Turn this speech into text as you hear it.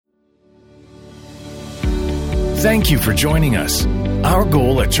Thank you for joining us. Our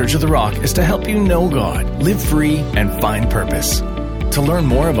goal at Church of the Rock is to help you know God, live free, and find purpose. To learn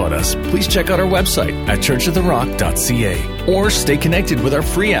more about us, please check out our website at churchoftherock.ca or stay connected with our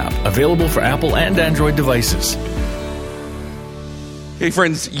free app available for Apple and Android devices. Hey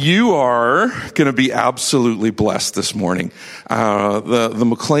friends, you are going to be absolutely blessed this morning. The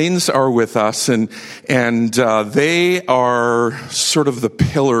McLeans are with us, and they are sort of the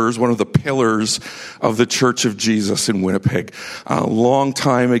pillars, one of the pillars of the Church of Jesus in Winnipeg. A long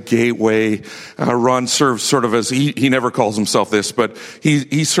time at Gateway. Ron serves sort of as, he never calls himself this, but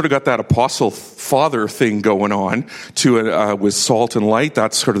he's sort of got that apostle father thing going on with Salt and Light.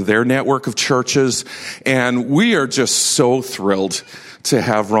 That's sort of their network of churches, and we are just so thrilled to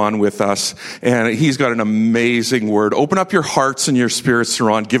have Ron with us, and he's got an amazing word. Open up your hearts and your spirits to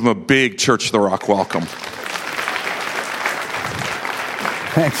Ron. Give him a big Church of the Rock welcome.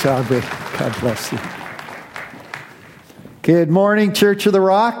 Thanks, Aubrey. God bless you. Good morning, Church of the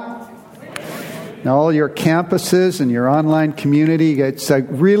Rock. Now, all your campuses and your online community, it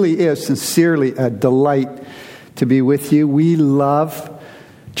really is sincerely a delight to be with you. We love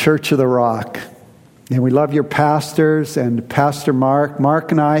Church of the Rock. And we love your pastors and Pastor Mark.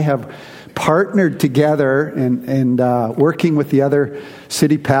 Mark and I have partnered together and working with the other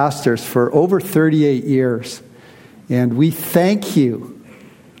city pastors for over 38 years. And we thank you,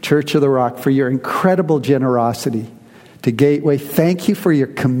 Church of the Rock, for your incredible generosity to Gateway. Thank you for your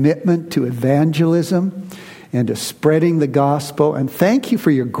commitment to evangelism and to spreading the gospel. And thank you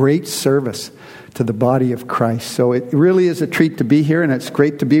for your great service to the body of Christ. So it really is a treat to be here, and it's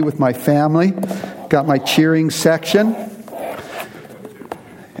great to be with my family. Got my cheering section.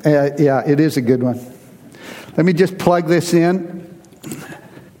 Yeah, it is a good one. Let me just plug this in.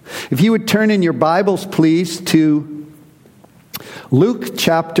 If you would turn in your Bibles, please, to Luke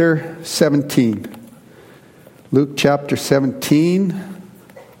chapter 17. Luke chapter 17.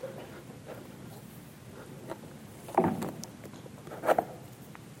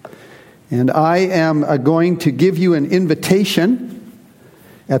 And I am going to give you an invitation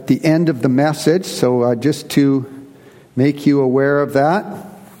at the end of the message, so just to make you aware of that.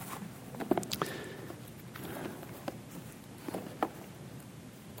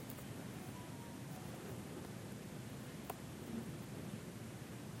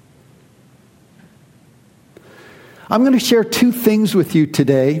 I'm going to share two things with you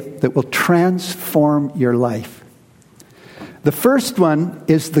today that will transform your life. The first one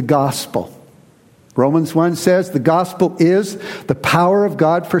is the gospel. Romans 1 says the gospel is the power of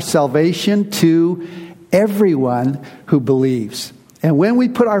God for salvation to everyone who believes. And when we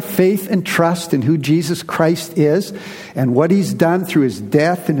put our faith and trust in who Jesus Christ is and what He's done through His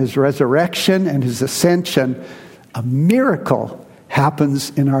death and His resurrection and His ascension, a miracle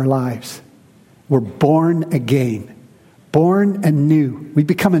happens in our lives. We're born again. Born anew. We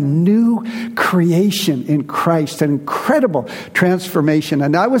become a new creation in Christ, an incredible transformation.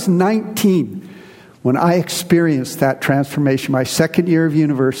 And I was 19 when I experienced that transformation. My second year of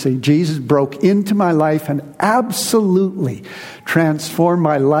university, Jesus broke into my life and absolutely transformed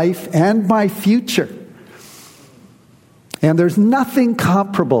my life and my future. And there's nothing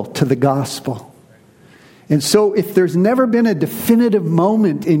comparable to the gospel. And so if there's never been a definitive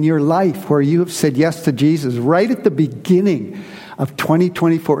moment in your life where you have said yes to Jesus, right at the beginning of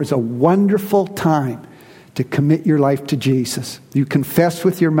 2024 is a wonderful time to commit your life to Jesus. You confess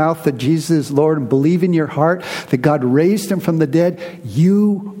with your mouth that Jesus is Lord and believe in your heart that God raised Him from the dead,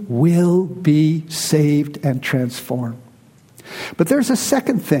 you will be saved and transformed. But there's a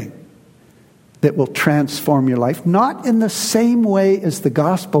second thing that will transform your life, not in the same way as the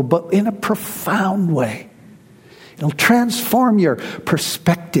gospel, but in a profound way. It'll transform your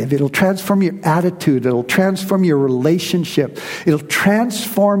perspective. It'll transform your attitude. It'll transform your relationship. It'll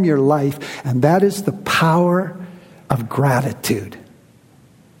transform your life. And that is the power of gratitude.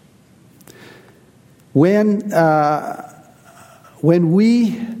 When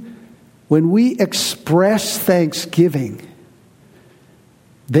we express thanksgiving,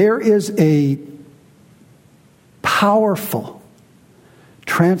 there is a powerful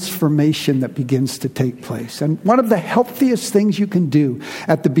transformation that begins to take place. And one of the healthiest things you can do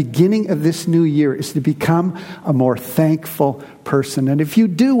at the beginning of this new year is to become a more thankful person. And if you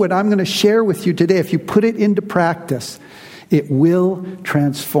do what I'm going to share with you today, if you put it into practice, it will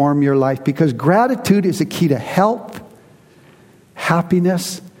transform your life, because gratitude is a key to health,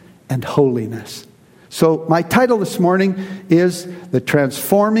 happiness, and holiness. So my title this morning is The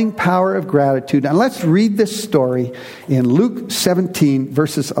Transforming Power of Gratitude. And let's read this story in Luke 17,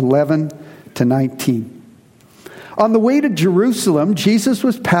 verses 11 to 19. On the way to Jerusalem, Jesus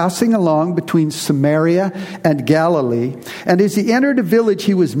was passing along between Samaria and Galilee, and as he entered a village,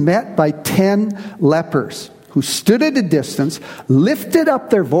 he was met by 10 lepers who stood at a distance, lifted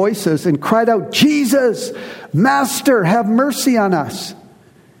up their voices, and cried out, "Jesus, Master, have mercy on us."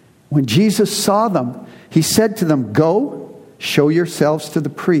 When Jesus saw them, he said to them, "Go, show yourselves to the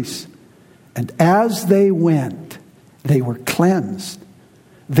priests." And as they went, they were cleansed.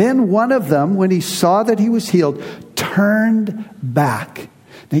 Then one of them, when he saw that he was healed, turned back.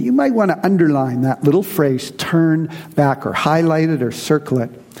 Now you might want to underline that little phrase, turn back, or highlight it or circle it.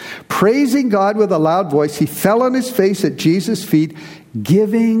 Praising God with a loud voice, he fell on his face at Jesus' feet,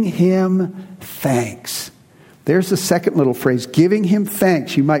 giving him thanks. There's the second little phrase, giving him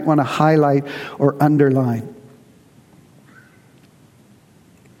thanks. You might want to highlight or underline.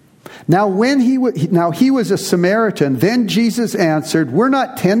 Now he was a Samaritan. Then Jesus answered, "Were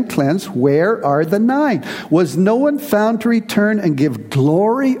not 10 cleansed? Where are the 9? Was no one found to return and give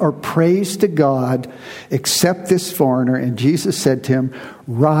glory or praise to God except this foreigner?" And Jesus said to him,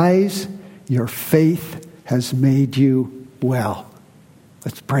 "Rise, your faith has made you well."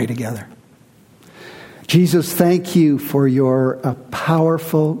 Let's pray together. Jesus, thank you for your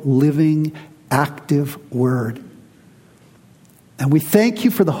powerful, living, active word. And we thank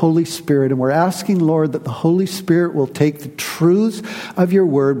you for the Holy Spirit. And we're asking, Lord, that the Holy Spirit will take the truths of your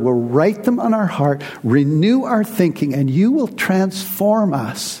word, will write them on our heart, renew our thinking, and you will transform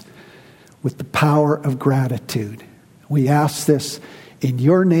us with the power of gratitude. We ask this in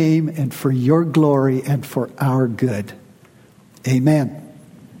your name and for your glory and for our good. Amen.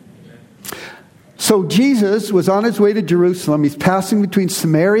 So Jesus was on his way to Jerusalem. He's passing between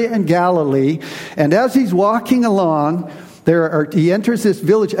Samaria and Galilee. And as he's walking along, he enters this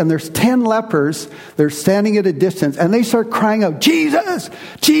village, and there's 10 lepers. They're standing at a distance, and they start crying out, "Jesus,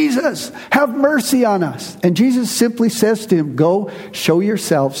 Jesus, have mercy on us." And Jesus simply says to him, "Go, show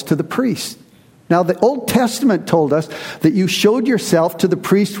yourselves to the priest." Now, the Old Testament told us that you showed yourself to the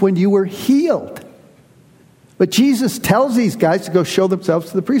priest when you were healed. But Jesus tells these guys to go show themselves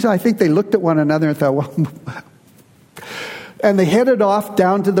to the priest. I think they looked at one another and thought, well... And they headed off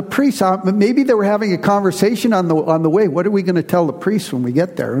down to the priest. Maybe they were having a conversation on the way. What are we going to tell the priest when we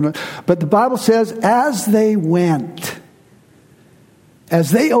get there? But the Bible says, as they went,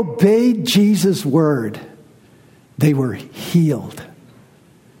 as they obeyed Jesus' word, they were healed.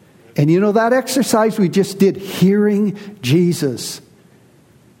 And you know, that exercise we just did, hearing Jesus,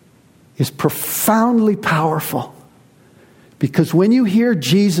 is profoundly powerful. Because when you hear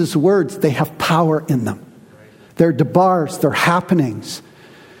Jesus' words, they have power in them. They're debars, they're happenings.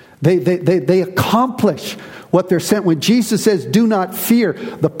 They accomplish what they're sent. When Jesus says, "Do not fear,"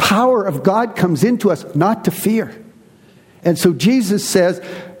 the power of God comes into us not to fear. And so Jesus says,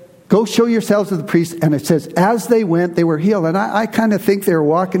 "Go show yourselves to the priest." And it says, as they went, they were healed. And I kind of think they were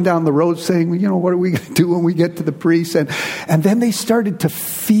walking down the road saying, well, you know, what are we going to do when we get to the priest? And then they started to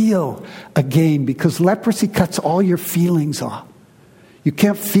feel again, because leprosy cuts all your feelings off. You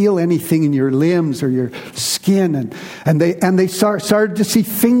can't feel anything in your limbs or your skin. And they started to see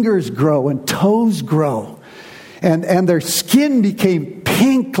fingers grow and toes grow. And their skin became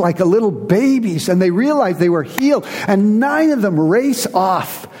pink like a little baby's. And they realized they were healed. And 9 of them race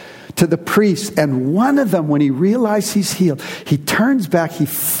off to the priest. And one of them, when he realized he's healed, he turns back, he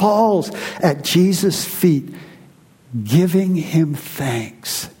falls at Jesus' feet, giving him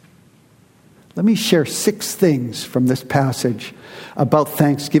thanks. Let me share 6 things from this passage about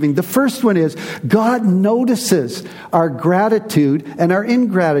thanksgiving. The first one is, God notices our gratitude and our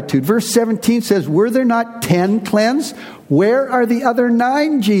ingratitude. Verse 17 says, "Were there not 10 cleansed? Where are the other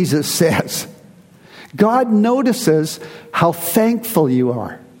 9, Jesus says. God notices how thankful you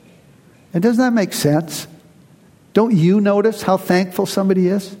are. And doesn't that make sense? Don't you notice how thankful somebody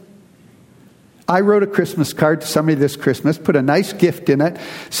is? I wrote a Christmas card to somebody this Christmas, put a nice gift in it,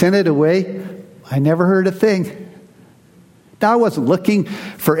 sent it away. I never heard a thing. Now, I wasn't looking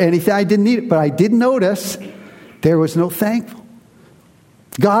for anything. I didn't need it, but I did notice there was no thankful.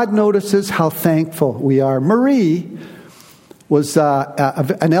 God notices how thankful we are. Marie was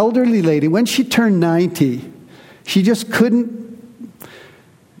an elderly lady. When she turned 90, she just couldn't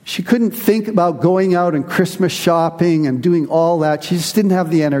think about going out and Christmas shopping and doing all that. She just didn't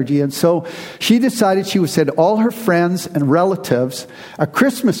have the energy. And so she decided she would send all her friends and relatives a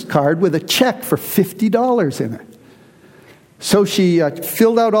Christmas card with a check for $50 in it. So she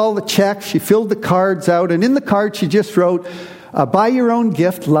filled out all the checks. She filled the cards out. And in the card, she just wrote, "Buy your own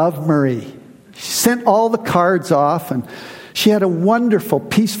gift, love, Marie." She sent all the cards off, and she had a wonderful,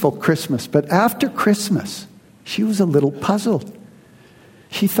 peaceful Christmas. But after Christmas, she was a little puzzled.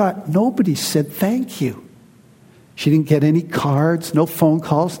 She thought, nobody said thank you. She didn't get any cards, no phone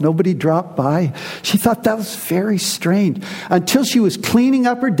calls, nobody dropped by. She thought that was very strange. Until she was cleaning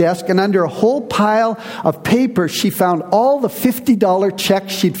up her desk, and under a whole pile of paper, she found all the $50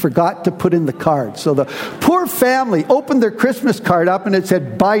 checks she'd forgot to put in the card. So the poor family opened their Christmas card up and it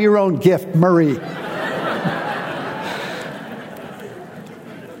said, "Buy your own gift, Marie."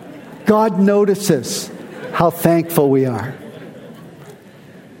 God notices how thankful we are.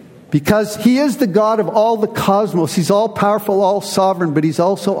 Because He is the God of all the cosmos. He's all powerful, all sovereign, but He's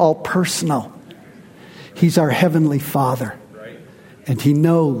also all personal. He's our Heavenly Father. And He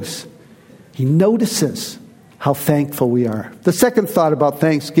knows, He notices how thankful we are. The second thought about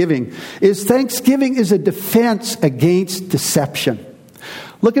thanksgiving is a defense against deception.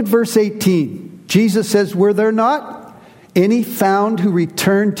 Look at verse 18. Jesus says, "Were there not any found who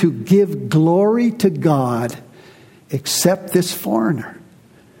returned to give glory to God except this foreigner?"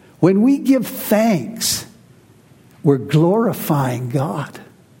 When we give thanks, we're glorifying God.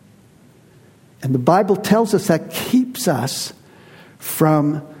 And the Bible tells us that keeps us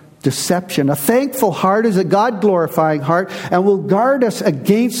from deception. A thankful heart is a God-glorifying heart and will guard us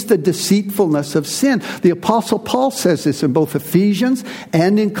against the deceitfulness of sin. The Apostle Paul says this in both Ephesians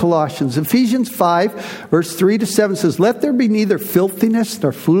and in Colossians. Ephesians 5, verse 3-7 says, "Let there be neither filthiness,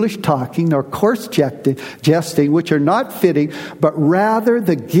 nor foolish talking, nor coarse jesting, which are not fitting, but rather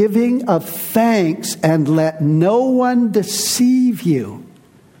the giving of thanks, and let no one deceive you."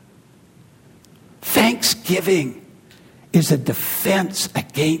 Thanksgiving is a defense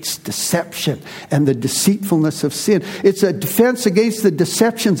against deception and the deceitfulness of sin. It's a defense against the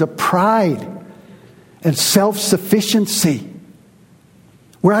deceptions of pride and self-sufficiency.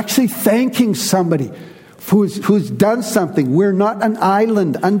 We're actually thanking somebody who's done something. We're not an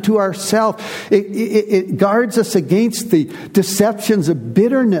island unto ourselves. It guards us against the deceptions of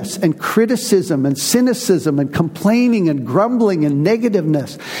bitterness and criticism and cynicism and complaining and grumbling and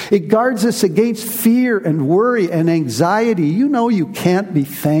negativeness. It guards us against fear and worry and anxiety. You know you can't be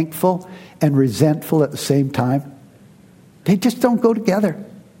thankful and resentful at the same time. They just don't go together.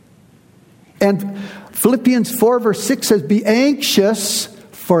 And Philippians 4 verse 6 says, "Be anxious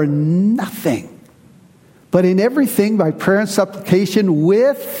for nothing, but in everything, by prayer and supplication,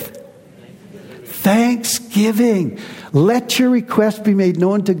 with thanksgiving, let your requests be made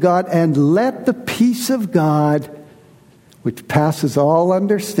known to God, and let the peace of God, which passes all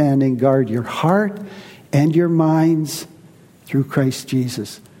understanding, guard your heart and your minds through Christ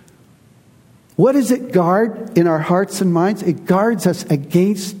Jesus." What does it guard in our hearts and minds? It guards us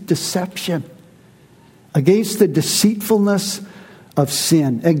against deception, against the deceitfulness of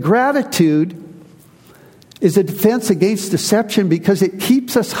sin. And gratitude is a defense against deception because it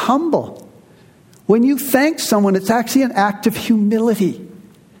keeps us humble. When you thank someone, it's actually an act of humility.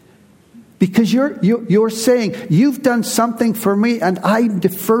 Because you're saying, "You've done something for me and I'm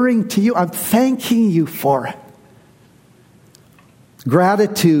deferring to you. I'm thanking you for it."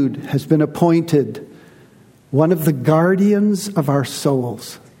 Gratitude has been appointed one of the guardians of our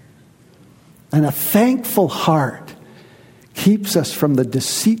souls. And a thankful heart keeps us from the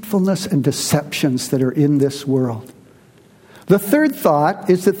deceitfulness and deceptions that are in this world. The third thought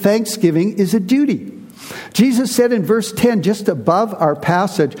is that thanksgiving is a duty. Jesus said in verse 10, just above our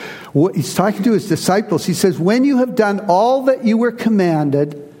passage, he's talking to his disciples. He says, "When you have done all that you were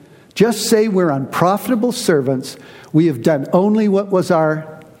commanded, just say we're unprofitable servants. We have done only what was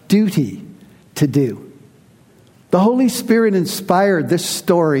our duty to do." The Holy Spirit inspired this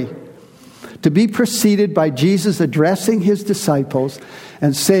story to be preceded by Jesus addressing his disciples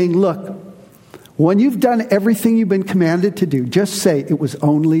and saying, "Look, when you've done everything you've been commanded to do, just say it was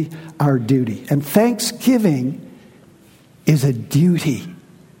only our duty." And thanksgiving is a duty.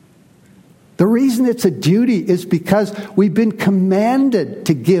 The reason it's a duty is because we've been commanded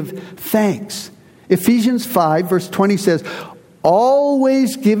to give thanks. Ephesians 5 verse 20 says,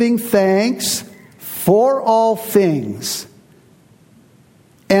 "Always giving thanks for all things."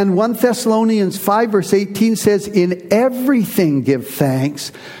 And 1 Thessalonians 5 verse 18 says, "In everything give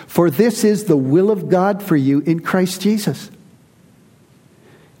thanks, for this is the will of God for you in Christ Jesus."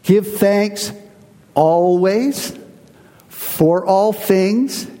 Give thanks always, for all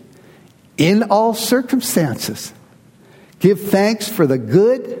things, in all circumstances. Give thanks for the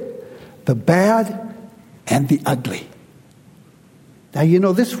good, the bad, and the ugly. Now, you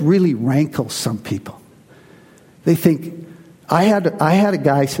know, this really rankles some people. They think, I had a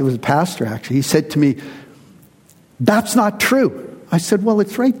guy who was a pastor, actually. He said to me, "That's not true." I said, "Well,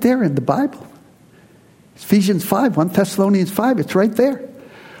 it's right there in the Bible. Ephesians 5, 1 Thessalonians 5, it's right there."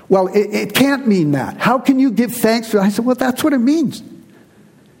 "Well, it can't mean that. How can you give thanks for that?" I said, "Well, that's what it means.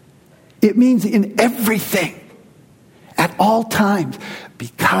 It means in everything. at all times,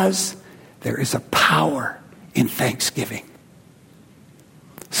 because there is a power in thanksgiving.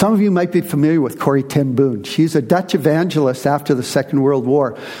 Some of you might be familiar with Corrie ten Boom. She's a Dutch evangelist after the Second World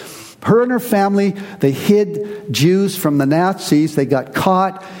War. Her and her family, they hid Jews from the Nazis. They got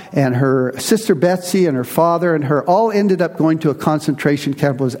caught, and her sister Betsy and her father and her all ended up going to a concentration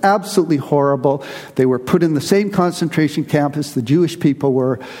camp. It was absolutely horrible. They were put in the same concentration camp as the Jewish people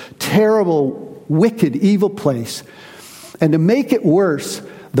were. Terrible, wicked, evil place. And to make it worse,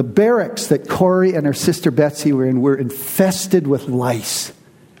 the barracks that Corrie and her sister Betsy were in were infested with lice.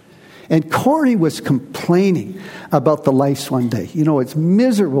 And Corrie was complaining about the lice one day. You know, it's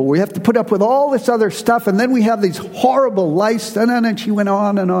miserable. We have to put up with all this other stuff, and then we have these horrible lice. And she went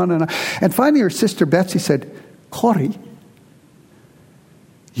on and on and on. And finally her sister Betsy said, Corrie,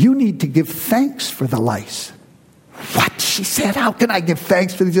 you need to give thanks for the lice. What? She said, how can I give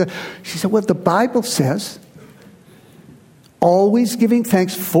thanks for these? She said, well, the Bible says, always giving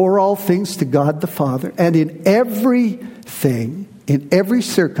thanks for all things to God the Father, and in everything, in every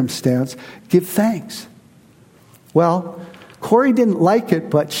circumstance, give thanks. Well, Corrie didn't like it,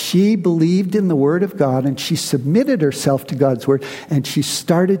 but she believed in the Word of God, and she submitted herself to God's Word, and she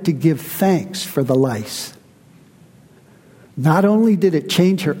started to give thanks for the lice. Not only did it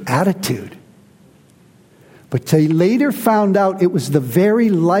change her attitude, but they later found out it was the very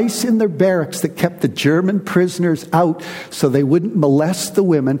lice in their barracks that kept the German prisoners out so they wouldn't molest the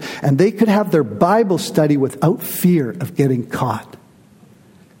women, and they could have their Bible study without fear of getting caught.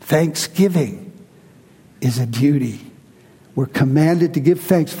 Thanksgiving is a duty. We're commanded to give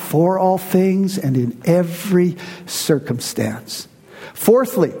thanks for all things and in every circumstance.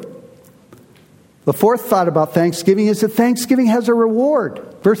 Fourthly, the fourth thought about thanksgiving is that thanksgiving has a reward.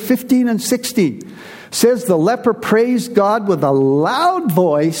 Verse 15 and 16 says the leper praised God with a loud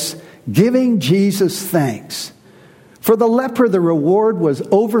voice, giving Jesus thanks. For the leper, the reward was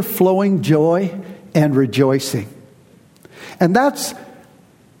overflowing joy and rejoicing. And that's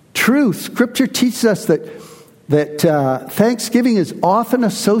true. Scripture teaches us that thanksgiving is often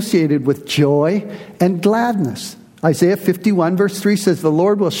associated with joy and gladness. Isaiah 51 verse 3 says, the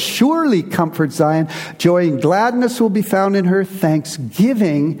Lord will surely comfort Zion. Joy and gladness will be found in her,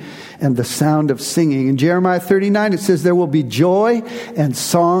 thanksgiving and the sound of singing. In Jeremiah 39 it says, there will be joy and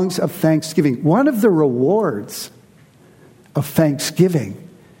songs of thanksgiving. One of the rewards of thanksgiving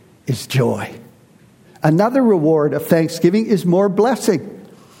is joy. Another reward of thanksgiving is more blessing.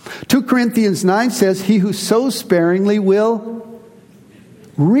 2 Corinthians 9 says, he who sows sparingly will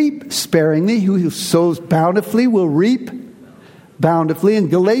reap sparingly. He who sows bountifully will reap bountifully. And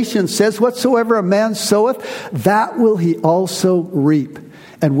Galatians says, whatsoever a man soweth, that will he also reap.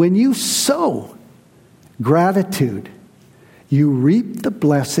 And when you sow gratitude, you reap the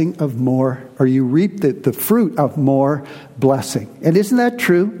blessing of more, or you reap the fruit of more blessing. And isn't that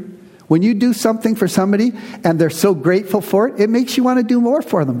true? When you do something for somebody and they're so grateful for it, it makes you want to do more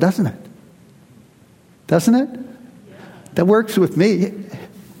for them, doesn't it? Doesn't it? That works with me.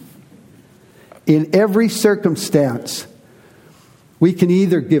 In every circumstance, we can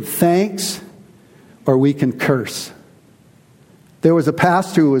either give thanks or we can curse. There was a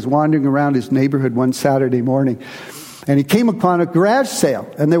pastor who was wandering around his neighborhood one Saturday morning, and he came upon a garage sale,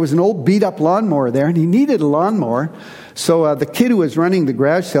 and there was an old beat-up lawnmower there, and he needed a lawnmower. So the kid who was running the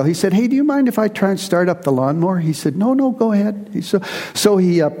garage sale, he said, hey, do you mind if I try and start up the lawnmower? He said, no, go ahead. So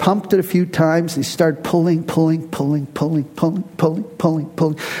he pumped it a few times. He started pulling.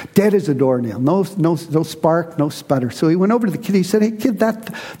 Dead as a doornail. No spark, no sputter. So he went over to the kid. He said, hey, kid,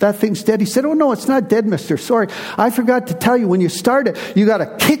 that thing's dead. He said, oh, no, it's not dead, mister. Sorry. I forgot to tell you, when you start it, you got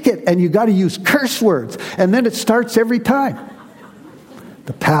to kick it and you got to use curse words. And then it starts every time.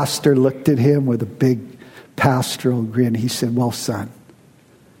 The pastor looked at him with a big pastoral grin. He said, well, son,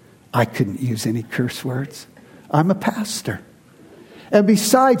 I couldn't use any curse words. I'm a pastor. And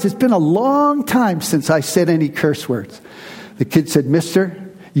besides, it's been a long time since I said any curse words. The kid said, mister,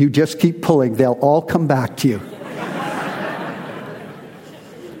 you just keep pulling. They'll all come back to you.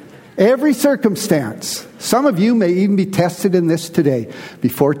 Every circumstance. Some of you may even be tested in this today,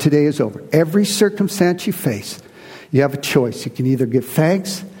 before today is over. Every circumstance you face, you have a choice. You can either give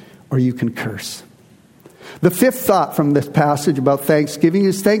thanks or you can curse. The fifth thought from this passage about thanksgiving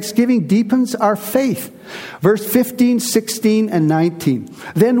is thanksgiving deepens our faith. Verse 15, 16, and 19.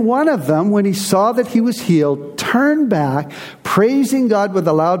 Then one of them, when he saw that he was healed, turned back, praising God with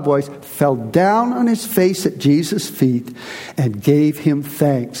a loud voice, fell down on his face at Jesus' feet, and gave him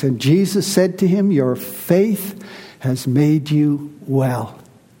thanks. And Jesus said to him, your faith has made you well.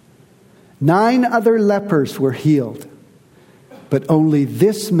 9 other lepers were healed, but only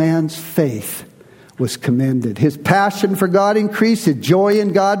this man's faith was commended. His passion for God increased. His joy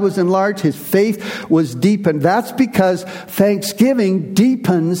in God was enlarged. His faith was deepened. That's because thanksgiving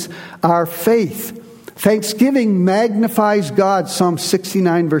deepens our faith. Thanksgiving magnifies God. Psalm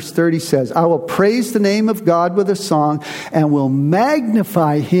 69 verse 30 says, I will praise the name of God with a song and will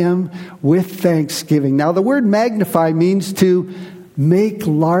magnify him with thanksgiving. Now the word magnify means to make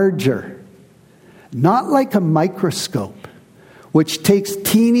larger. Not like a microscope, which takes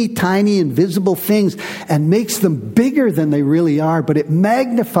teeny tiny invisible things and makes them bigger than they really are, but it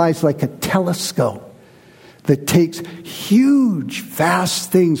magnifies like a telescope that takes huge,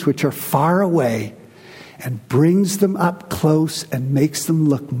 vast things which are far away and brings them up close and makes them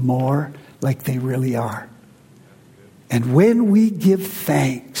look more like they really are. And when we give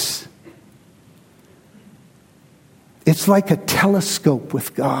thanks, it's like a telescope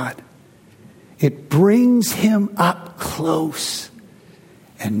with God. It brings him up close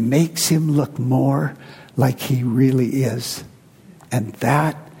and makes him look more like he really is. And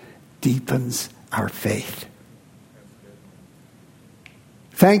that deepens our faith.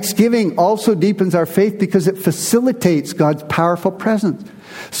 Thanksgiving also deepens our faith because it facilitates God's powerful presence.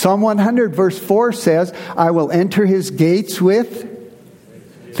 Psalm 100 verse 4 says, I will enter his gates with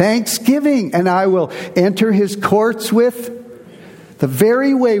thanksgiving, and I will enter his courts with. The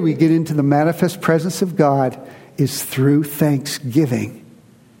very way we get into the manifest presence of God is through thanksgiving.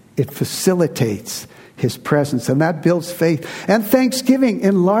 It facilitates his presence, and that builds faith. And thanksgiving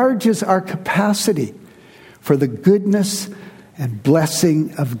enlarges our capacity for the goodness and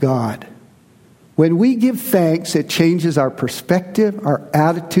blessing of God. When we give thanks, it changes our perspective, our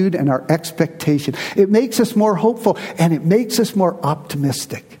attitude, and our expectation. It makes us more hopeful, and it makes us more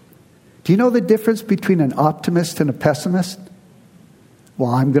optimistic. Do you know the difference between an optimist and a pessimist?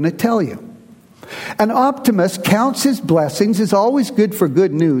 Well, I'm going to tell you. An optimist counts his blessings, is always good for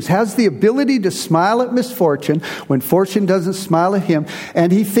good news, has the ability to smile at misfortune when fortune doesn't smile at him,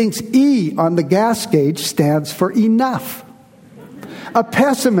 and he thinks E on the gas gauge stands for enough. A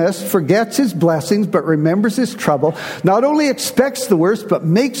pessimist forgets his blessings but remembers his trouble, not only expects the worst but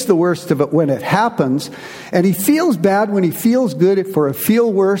makes the worst of it when it happens, and he feels bad when he feels good for a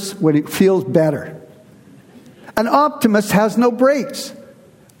feel worse when he feels better. An optimist has no brakes,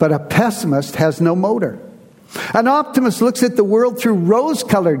 but a pessimist has no motor. An optimist looks at the world through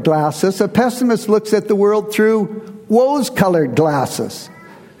rose-colored glasses. A pessimist looks at the world through woes-colored glasses.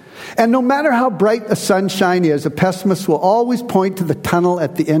 And no matter how bright the sunshine is, a pessimist will always point to the tunnel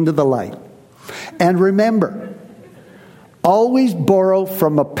at the end of the light. And remember, always borrow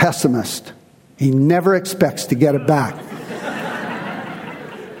from a pessimist. He never expects to get it back.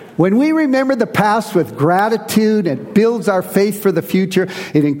 When we remember the past with gratitude, it builds our faith for the future.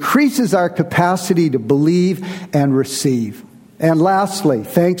 It increases our capacity to believe and receive. And lastly,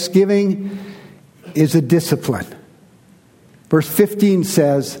 thanksgiving is a discipline. Verse 15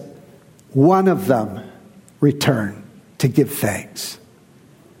 says, one of them returned to give thanks.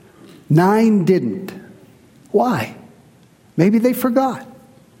 9 didn't. Why? Maybe they forgot.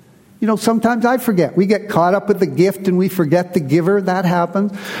 You know, sometimes I forget. We get caught up with the gift and we forget the giver. That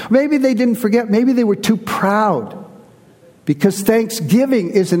happens. Maybe they didn't forget. Maybe they were too proud. Because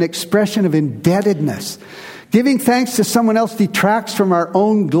thanksgiving is an expression of indebtedness. Giving thanks to someone else detracts from our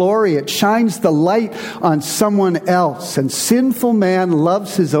own glory. It shines the light on someone else. And sinful man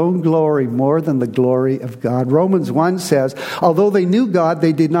loves his own glory more than the glory of God. Romans 1 says, although they knew God,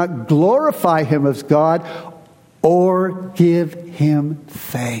 they did not glorify him as God or give him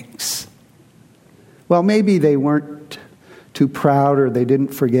thanks. Well, maybe they weren't too proud or they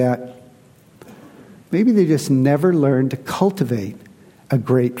didn't forget. Maybe they just never learned to cultivate a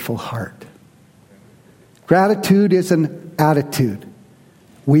grateful heart. Gratitude is an attitude.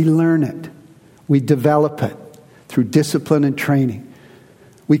 We learn it. We develop it through discipline and training.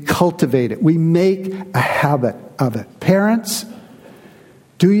 We cultivate it. We make a habit of it. Parents,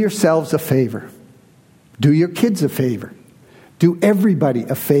 do yourselves a favor. Do your kids a favor. Do everybody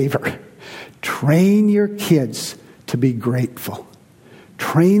a favor. Train your kids to be grateful.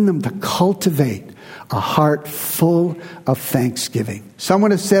 Train them to cultivate a heart full of thanksgiving.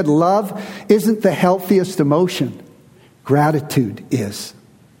 Someone has said love isn't the healthiest emotion. Gratitude is.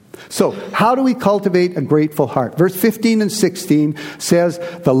 So, how do we cultivate a grateful heart? Verse 15 and 16 says,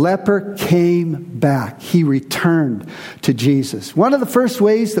 the leper came back. He returned to Jesus. One of the first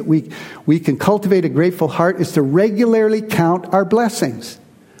ways that we can cultivate a grateful heart is to regularly count our blessings.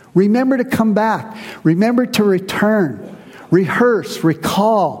 Remember to come back. Remember to return. Rehearse,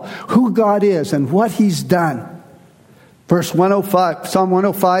 recall who God is and what he's done. Verse 105, Psalm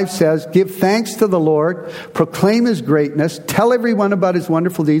 105 says, give thanks to the Lord, proclaim his greatness, tell everyone about his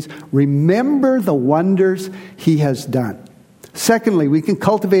wonderful deeds, remember the wonders he has done. Secondly, we can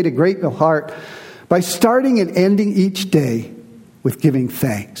cultivate a grateful heart by starting and ending each day with giving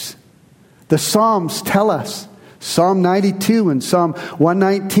thanks. The Psalms tell us, Psalm 92 and Psalm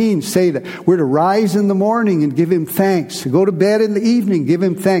 119 say that we're to rise in the morning and give him thanks. To go to bed in the evening, give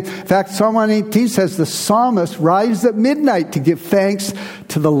him thanks. In fact, Psalm 118 says the psalmist rises at midnight to give thanks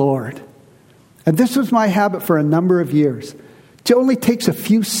to the Lord. And this was my habit for a number of years. It only takes a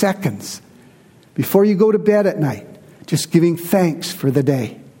few seconds before you go to bed at night, just giving thanks for the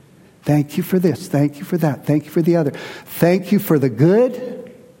day. Thank you for this. Thank you for that. Thank you for the other. Thank you for the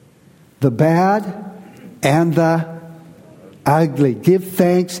good, the bad, and the ugly. Give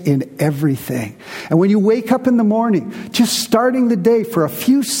thanks in everything. And when you wake up in the morning, just starting the day for a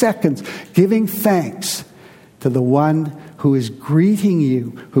few seconds, giving thanks to the one who is greeting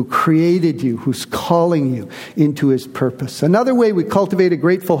you, who created you, who's calling you into his purpose. Another way we cultivate a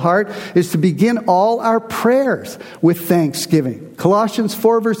grateful heart is to begin all our prayers with thanksgiving. Colossians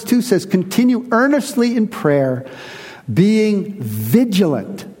 4 verse 2 says, continue earnestly in prayer, being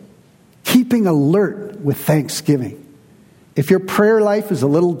vigilant, keeping alert with thanksgiving. If your prayer life is a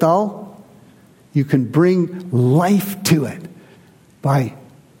little dull, you can bring life to it by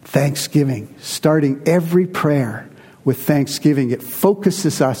thanksgiving. Starting every prayer with thanksgiving. It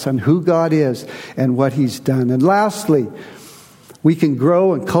focuses us on who God is and what he's done. And lastly, we can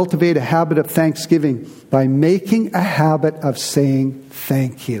grow and cultivate a habit of thanksgiving by making a habit of saying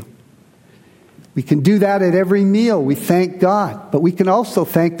thank you. We can do that at every meal. We thank God. But we can also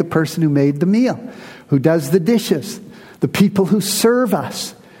thank the person who made the meal, who does the dishes, the people who serve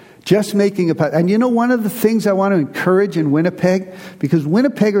us. Just making a... And you know, one of the things I want to encourage in Winnipeg, because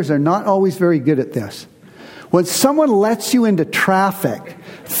Winnipeggers are not always very good at this. When someone lets you into traffic,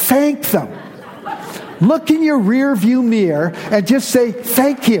 thank them. Look in your rear view mirror and just say,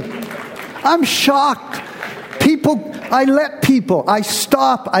 thank you. I'm shocked. I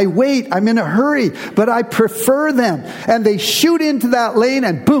stop, I wait, I'm in a hurry, but I prefer them. And they shoot into that lane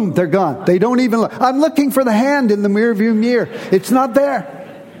and boom, they're gone. They don't even look. I'm looking for the hand in the rear view mirror. It's not there.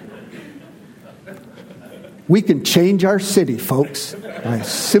 We can change our city, folks. A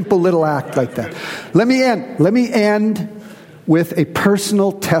simple little act like that. Let me end with a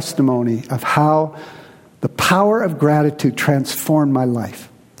personal testimony of how the power of gratitude transformed my life.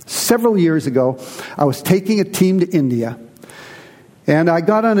 Several years ago, I was taking a team to India, and I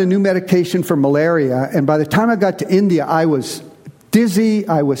got on a new medication for malaria, and by the time I got to India, I was dizzy,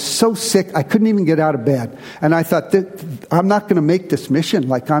 I was so sick, I couldn't even get out of bed. And I thought, I'm not going to make this mission,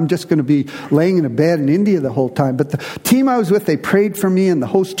 like I'm just going to be laying in a bed in India the whole time. But the team I was with, they prayed for me, and the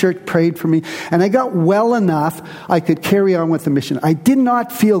host church prayed for me, and I got well enough I could carry on with the mission. I did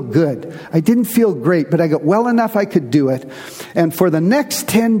not feel good. I didn't feel great, but I got well enough I could do it. And for the next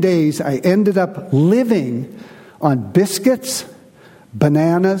 10 days, I ended up living on biscuits,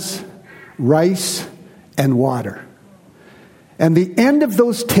 bananas, rice, and water. And the end of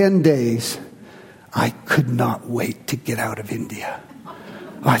those 10 days, I could not wait to get out of India.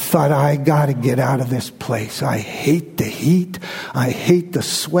 I thought, I got to get out of this place. I hate the heat. I hate the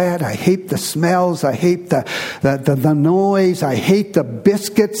sweat. I hate the smells. I hate the noise. I hate the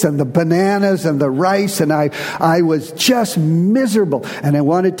biscuits and the bananas and the rice. And I was just miserable. And I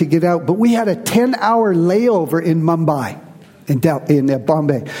wanted to get out. But we had a 10-hour layover in Mumbai. In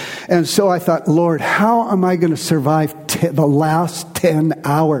Bombay. And so I thought, Lord, how am I going to survive the last 10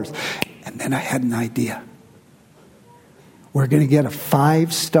 hours? And then I had an idea. We're going to get a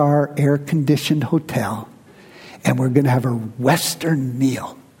 5-star air-conditioned hotel, and we're going to have a Western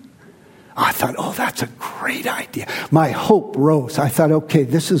meal. I thought, oh, that's a great idea. My hope rose. I thought, okay,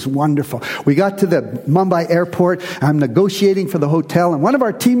 this is wonderful. We got to the Mumbai airport. I'm negotiating for the hotel. And one of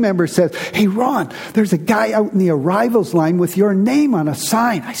our team members says, hey, Ron, there's a guy out in the arrivals line with your name on a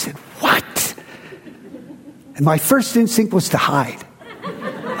sign. I said, what? And my first instinct was to hide.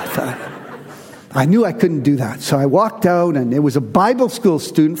 I knew I couldn't do that. So I walked out, and it was a Bible school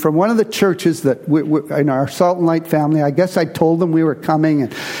student from one of the churches that in our Salt and Light family. I guess I told them we were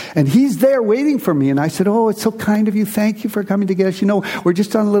coming, and he's there waiting for me. And I said, oh, it's so kind of you. Thank you for coming to get us. You know, we're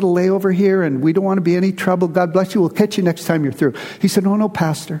just on a little layover here, and we don't want to be any trouble. God bless you. We'll catch you next time you're through. He said, no,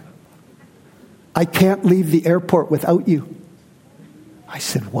 Pastor. I can't leave the airport without you. I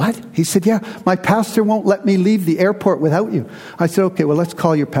said, what? He said, yeah, my pastor won't let me leave the airport without you. I said, okay, well, let's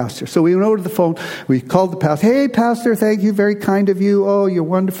call your pastor. So we went over to the phone. We called the pastor. Hey, pastor, thank you. Very kind of you. Oh, you're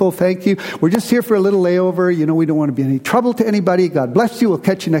wonderful. Thank you. We're just here for a little layover. You know, we don't want to be any trouble to anybody. God bless you. We'll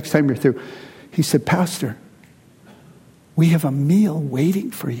catch you next time you're through. He said, Pastor, we have a meal waiting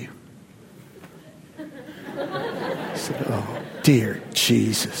for you. I said, oh, dear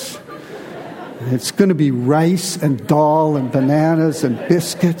Jesus. It's going to be rice and dal and bananas and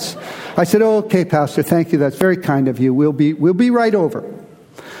biscuits. I said, oh, okay, Pastor, thank you. That's very kind of you. We'll be right over.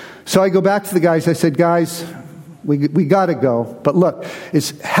 So I go back to the guys. I said, guys, we got to go. But look,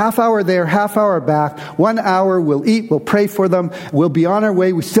 it's half hour there, half hour back. 1 hour, we'll eat, we'll pray for them. We'll be on our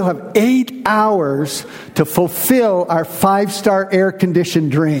way. We still have 8 hours to fulfill our 5-star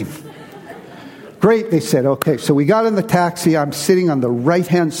air-conditioned dream. Great, they said. Okay, so we got in the taxi. I'm sitting on the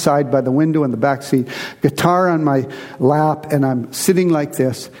right-hand side by the window in the back seat, guitar on my lap, and I'm sitting like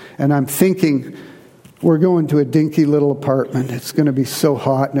this, and I'm thinking, we're going to a dinky little apartment. It's going to be so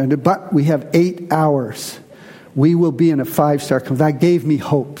hot. But we have 8 hours. We will be in a 5-star. That gave me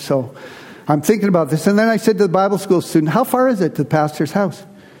hope. So I'm thinking about this. And then I said to the Bible school student, how far is it to the pastor's house?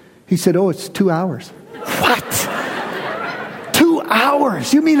 He said, oh, it's 2 hours. What? 2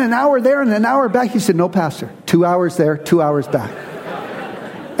 hours? You mean an hour there and an hour back? He said, no, Pastor. 2 hours there, 2 hours back.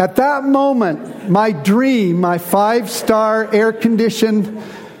 At that moment, my dream, my 5-star air-conditioned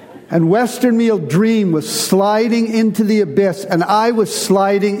and Western meal dream was sliding into the abyss, and I was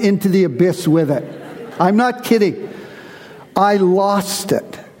sliding into the abyss with it. I'm not kidding. I lost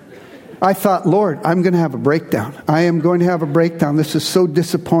it. I thought, Lord, I'm going to have a breakdown. I am going to have a breakdown. This is so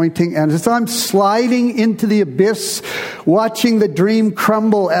disappointing. And as I'm sliding into the abyss, watching the dream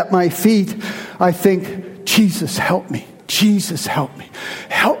crumble at my feet, I think, Jesus, help me. Jesus, help me.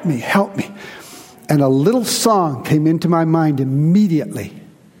 Help me, help me. And a little song came into my mind immediately.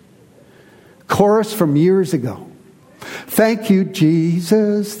 Chorus from years ago. Thank you,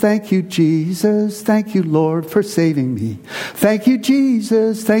 Jesus. Thank you, Jesus. Thank you, Lord, for saving me. Thank you,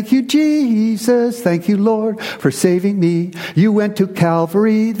 Jesus. Thank you, Jesus. Thank you, Lord, for saving me. You went to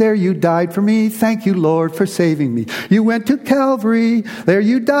Calvary. There you died for me. Thank you, Lord, for saving me. You went to Calvary. There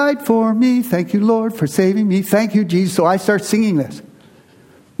you died for me. Thank you, Lord, for saving me. Thank you, Jesus. So I start singing this.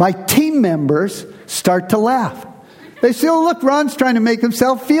 My team members start to laugh. They say, oh, look, Ron's trying to make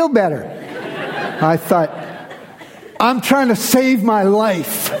himself feel better. I thought, I'm trying to save my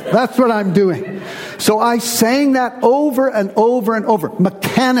life. That's what I'm doing. So I sang that over and over and over,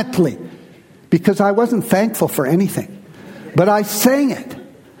 mechanically, because I wasn't thankful for anything. But I sang it.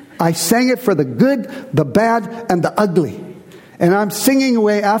 I sang it for the good, the bad, and the ugly. And I'm singing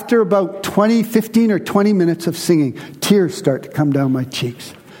away. After about 15 or 20 minutes of singing, tears start to come down my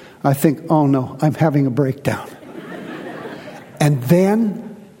cheeks. I think, oh no, I'm having a breakdown. And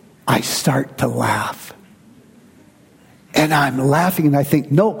then I start to laugh. And I'm laughing and I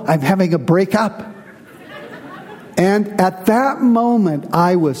think, no, I'm having a breakup. And at that moment,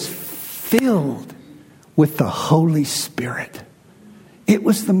 I was filled with the Holy Spirit. It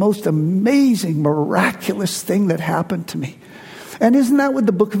was the most amazing, miraculous thing that happened to me. And isn't that what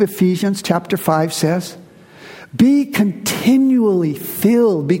the book of Ephesians chapter 5 says? Be continually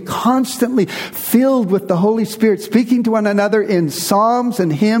filled, be constantly filled with the Holy Spirit, speaking to one another in psalms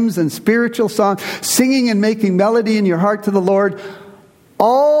and hymns and spiritual songs, singing and making melody in your heart to the Lord,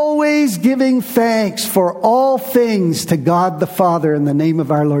 always giving thanks for all things to God the Father in the name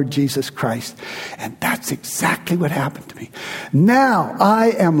of our Lord Jesus Christ. And that's exactly what happened to me. Now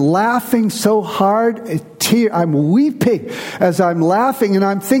I am laughing so hard, I'm weeping as I'm laughing, and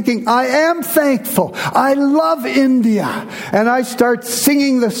I'm thinking, I am thankful. I love India. And I start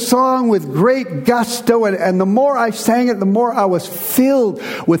singing the song with great gusto, and the more I sang it, the more I was filled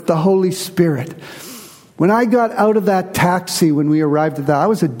with the Holy Spirit. When I got out of that taxi, when we arrived at that, I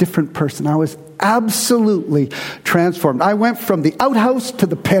was a different person. I was absolutely transformed. I went from the outhouse to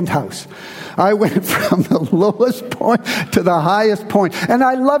the penthouse. I went from the lowest point to the highest point. And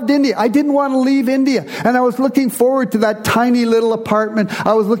I loved India. I didn't want to leave India. And I was looking forward to that tiny little apartment.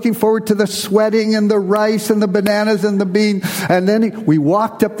 I was looking forward to the sweating and the rice and the bananas and the bean. And then we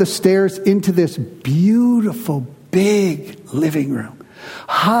walked up the stairs into this beautiful, big living room.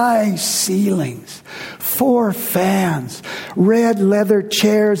 High ceilings, 4 fans, red leather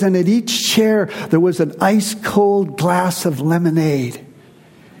chairs, and at each chair there was an ice-cold glass of lemonade.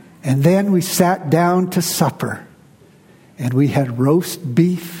 And then we sat down to supper, and we had roast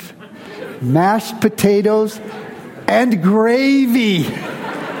beef, mashed potatoes, and gravy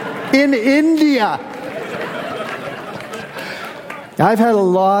in India. I've had a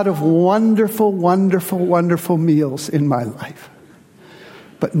lot of wonderful, wonderful, wonderful meals in my life.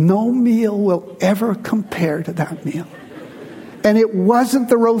 But no meal will ever compare to that meal. And it wasn't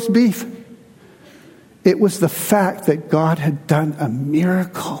the roast beef. It was the fact that God had done a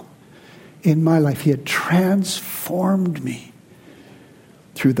miracle in my life. He had transformed me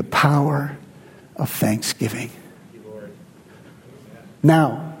through the power of thanksgiving.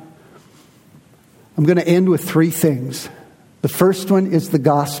 Now, I'm going to end with three things. The first one is the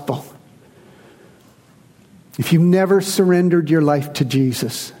gospel. If you've never surrendered your life to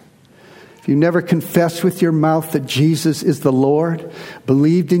Jesus, if you never confessed with your mouth that Jesus is the Lord,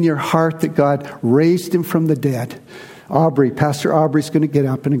 believed in your heart that God raised him from the dead, Pastor Aubrey's going to get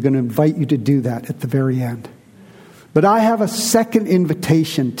up and I'm going to invite you to do that at the very end. But I have a second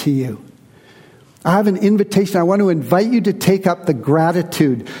invitation to you. I have an invitation. I want to invite you to take up the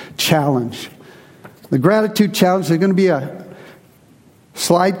gratitude challenge. The gratitude challenge, there's going to be a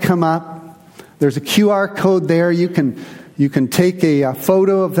slide come up. There's a QR code there. You can take a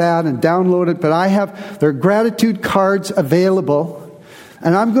photo of that and download it. But there are gratitude cards available.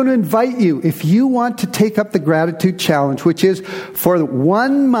 And I'm going to invite you, if you want to take up the gratitude challenge, which is for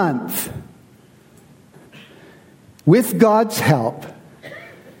 1 month, with God's help,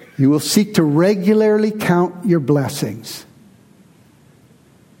 you will seek to regularly count your blessings.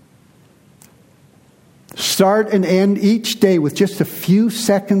 Start and end each day with just a few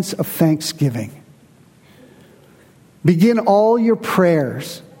seconds of thanksgiving. Begin all your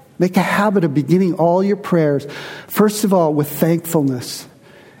prayers. Make a habit of beginning all your prayers, first of all, with thankfulness.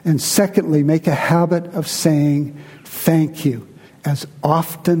 And secondly, make a habit of saying thank you as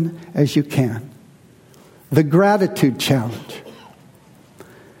often as you can. The gratitude challenge.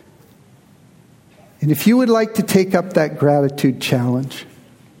 And if you would like to take up that gratitude challenge,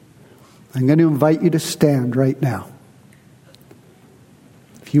 I'm going to invite you to stand right now.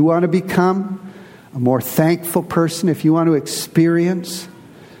 If you want to become a more thankful person, if you want to experience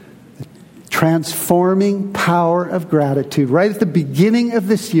the transforming power of gratitude right at the beginning of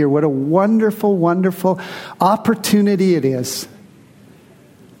this year, what a wonderful, wonderful opportunity it is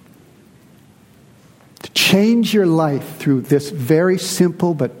to change your life through this very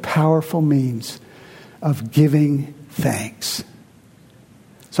simple but powerful means of giving thanks.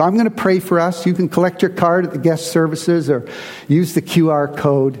 So I'm going to pray for us. You can collect your card at the guest services or use the QR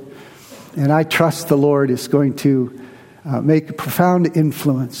code. And I trust the Lord is going to make a profound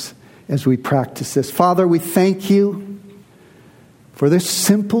influence as we practice this. Father, we thank you for this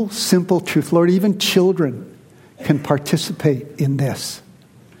simple, simple truth. Lord, even children can participate in this.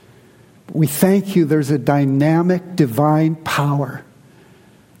 We thank you there's a dynamic, divine power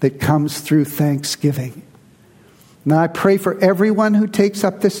that comes through thanksgiving. Now I pray for everyone who takes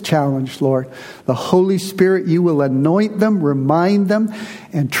up this challenge, Lord. The Holy Spirit, you will anoint them, remind them,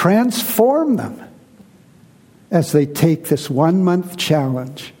 and transform them as they take this 1 month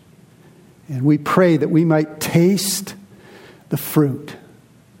challenge. And we pray that we might taste the fruit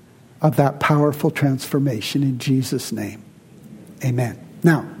of that powerful transformation in Jesus' name. Amen.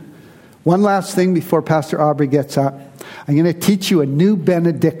 Now, one last thing before Pastor Aubrey gets up. I'm going to teach you a new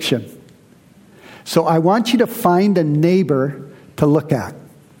benediction. So I want you to find a neighbor to look at.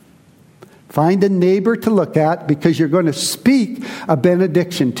 Find a neighbor to look at because you're going to speak a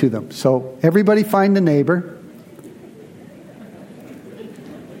benediction to them. So everybody find a neighbor.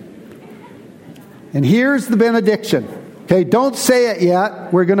 And here's the benediction. Okay, don't say it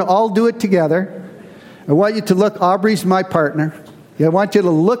yet. We're going to all do it together. I want you to look, Aubrey's my partner. I want you to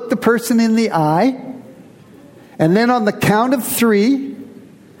look the person in the eye. And then on the count of 3,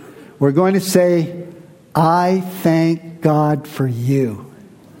 we're going to say, I thank God for you.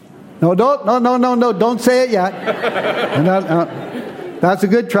 No, don't say it yet. No. That's a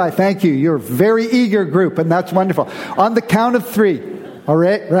good try. Thank you. You're a very eager group, and that's wonderful. On the count of 3. All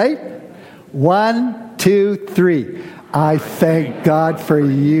right? 1, 2, 3. I thank God for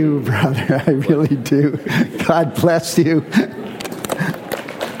you, brother. I really do. God bless you.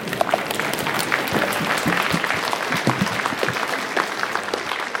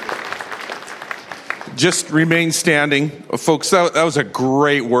 Just remain standing. Folks, that was a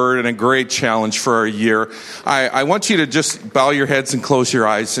great word and a great challenge for our year. I want you to just bow your heads and close your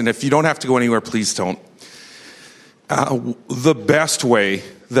eyes. And if you don't have to go anywhere, please don't. The best way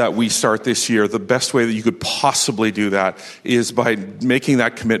that we start this year, the best way that you could possibly do that is by making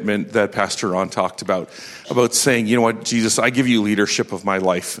that commitment that Pastor Ron talked about saying, you know what, Jesus, I give you leadership of my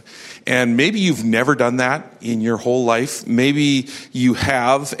life. And maybe you've never done that in your whole life. Maybe you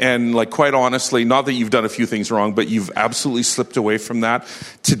have, and like quite honestly, not that you've done a few things wrong, but you've absolutely slipped away from that.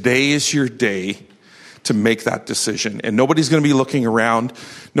 Today is your day to make that decision. And nobody's going to be looking around.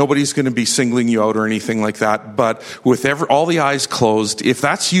 Nobody's going to be singling you out or anything like that. But with all the eyes closed, if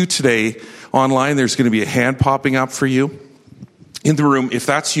that's you today online, there's going to be a hand popping up for you. In the room, if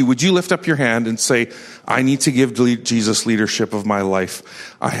that's you, would you lift up your hand and say, I need to give Jesus leadership of my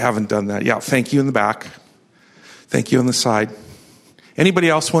life. I haven't done that. Yeah, thank you in the back. Thank you on the side. Anybody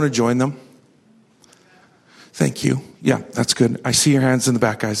else want to join them? Thank you. Yeah, that's good. I see your hands in the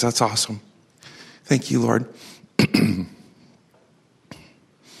back, guys. That's awesome. Thank you, Lord.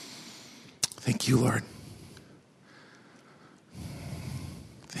 Thank you, Lord.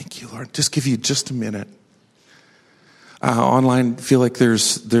 Thank you, Lord. Just give you just a minute. Online, feel like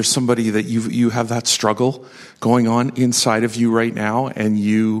there's somebody that you have that struggle going on inside of you right now, and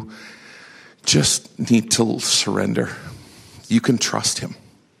you just need to surrender. You can trust him.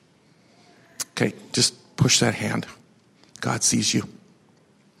 Okay, just push that hand. God sees you.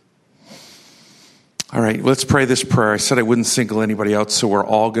 All right, let's pray this prayer. I said I wouldn't single anybody out, so we're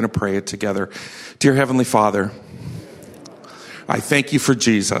all going to pray it together. Dear Heavenly Father, I thank you for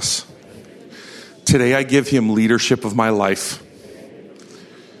Jesus. Today I give him leadership of my life.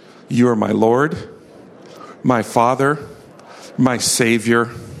 You are my Lord, my Father, my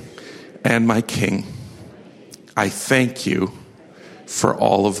Savior, and my King. I thank you for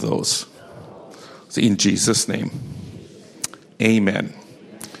all of those. In Jesus' name, amen.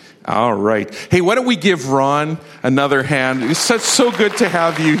 All right. Hey, why don't we give Ron another hand? It's so good to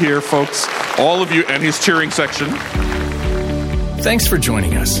have you here, folks. All of you, and his cheering section. Thanks for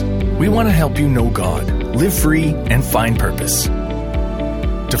joining us. We want to help you know God, live free, and find purpose.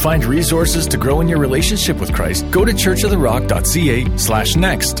 To find resources to grow in your relationship with Christ, go to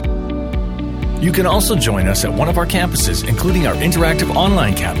churchoftherock.ca/next. You can also join us at one of our campuses, including our interactive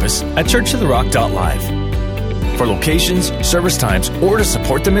online campus at churchoftherock.live. For locations, service times, or to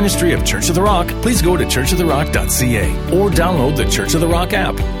support the ministry of Church of the Rock, please go to churchoftherock.ca or download the Church of the Rock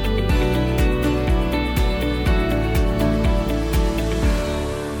app.